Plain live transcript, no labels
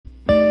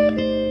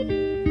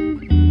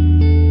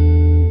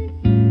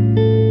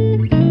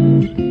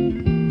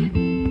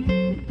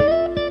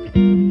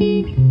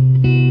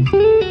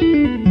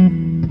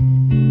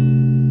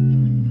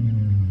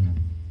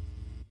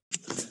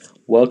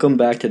Welcome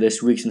back to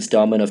this week's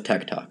installment of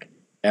Tech Talk,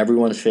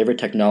 everyone's favorite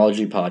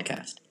technology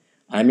podcast.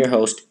 I'm your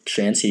host,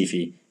 Chance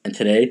Heafy, and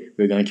today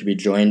we're going to be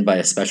joined by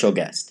a special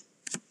guest.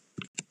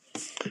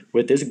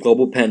 With this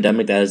global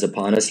pandemic that is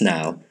upon us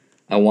now,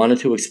 I wanted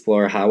to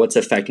explore how it's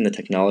affecting the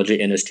technology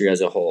industry as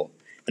a whole,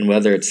 and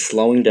whether it's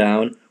slowing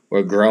down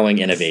or growing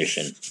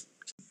innovation.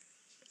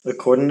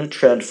 According to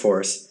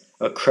TrendForce,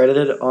 a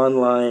accredited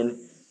online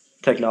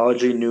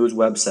technology news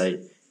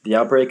website, the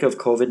outbreak of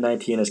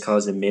COVID-19 has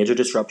caused a major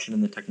disruption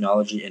in the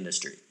technology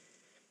industry.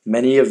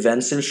 Many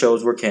events and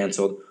shows were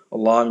canceled,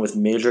 along with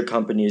major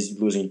companies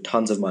losing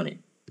tons of money.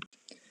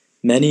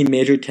 Many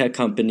major tech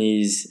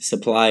companies'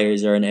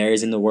 suppliers are in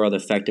areas in the world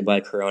affected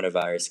by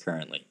coronavirus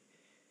currently.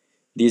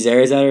 These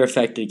areas that are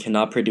affected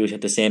cannot produce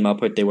at the same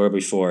output they were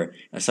before,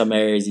 and some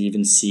areas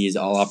even cease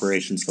all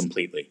operations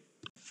completely.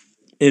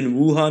 In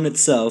Wuhan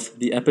itself,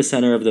 the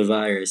epicenter of the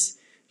virus,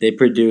 they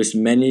produce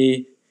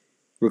many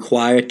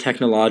required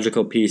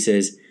technological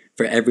pieces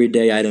for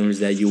everyday items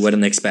that you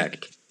wouldn't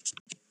expect.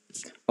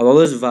 Although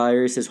this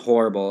virus is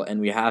horrible and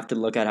we have to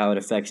look at how it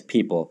affects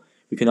people,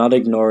 we cannot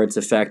ignore its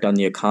effect on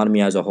the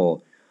economy as a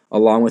whole,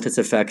 along with its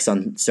effects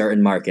on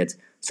certain markets,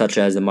 such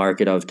as the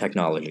market of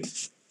technology.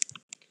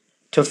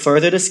 To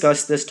further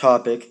discuss this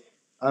topic,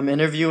 I'm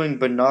interviewing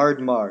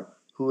Bernard Marr,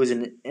 who is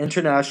an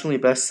internationally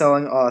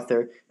best-selling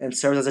author and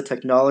serves as a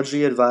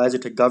technology advisor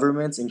to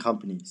governments and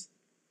companies.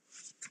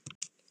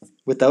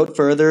 Without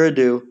further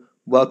ado,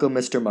 welcome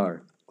Mr.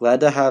 Marr. Glad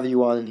to have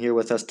you on here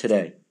with us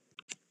today.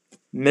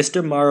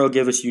 Mr. Marr will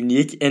give us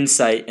unique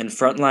insight and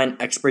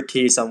frontline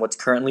expertise on what's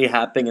currently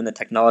happening in the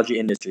technology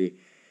industry,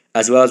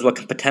 as well as what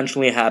can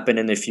potentially happen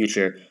in the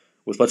future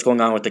with what's going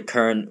on with the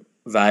current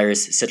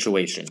virus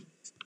situation.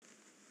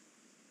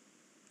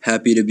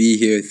 Happy to be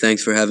here.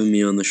 Thanks for having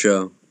me on the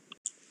show.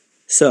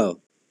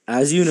 So,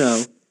 as you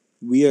know,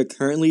 we are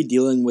currently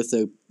dealing with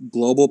a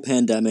global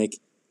pandemic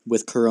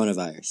with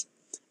coronavirus.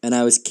 And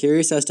I was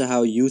curious as to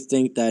how you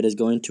think that is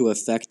going to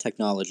affect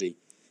technology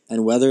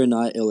and whether or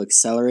not it'll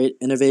accelerate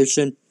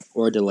innovation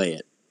or delay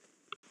it.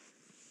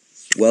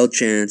 Well,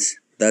 Chance,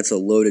 that's a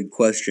loaded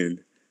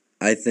question.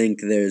 I think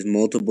there's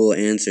multiple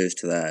answers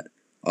to that.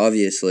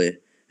 Obviously,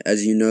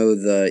 as you know,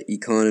 the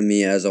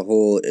economy as a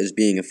whole is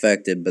being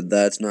affected, but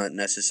that's not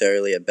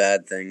necessarily a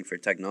bad thing for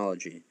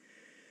technology.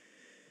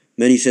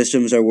 Many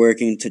systems are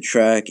working to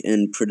track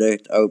and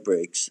predict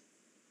outbreaks.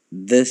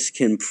 This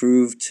can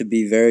prove to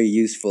be very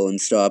useful in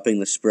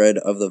stopping the spread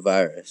of the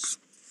virus.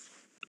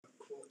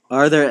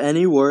 Are there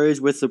any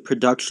worries with the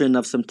production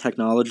of some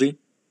technology?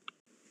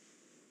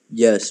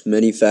 Yes,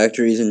 many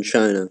factories in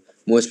China,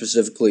 more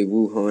specifically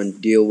Wuhan,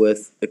 deal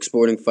with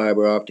exporting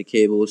fiber optic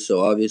cables,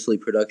 so obviously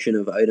production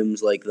of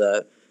items like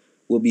that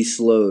will be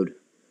slowed.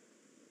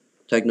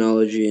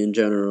 Technology in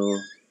general.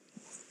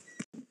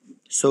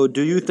 So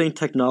do you think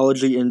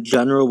technology in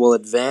general will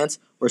advance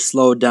or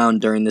slow down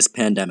during this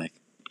pandemic?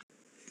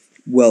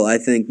 Well, I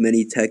think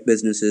many tech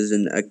businesses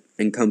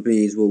and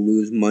companies will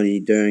lose money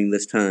during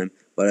this time,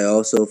 but I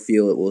also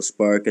feel it will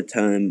spark a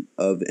time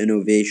of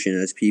innovation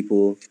as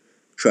people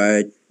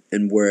try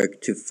and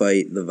work to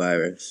fight the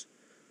virus.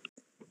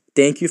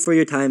 Thank you for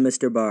your time,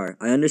 Mr. Barr.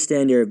 I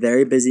understand you're a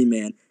very busy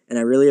man, and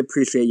I really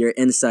appreciate your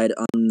insight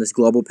on this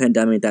global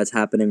pandemic that's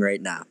happening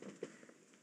right now.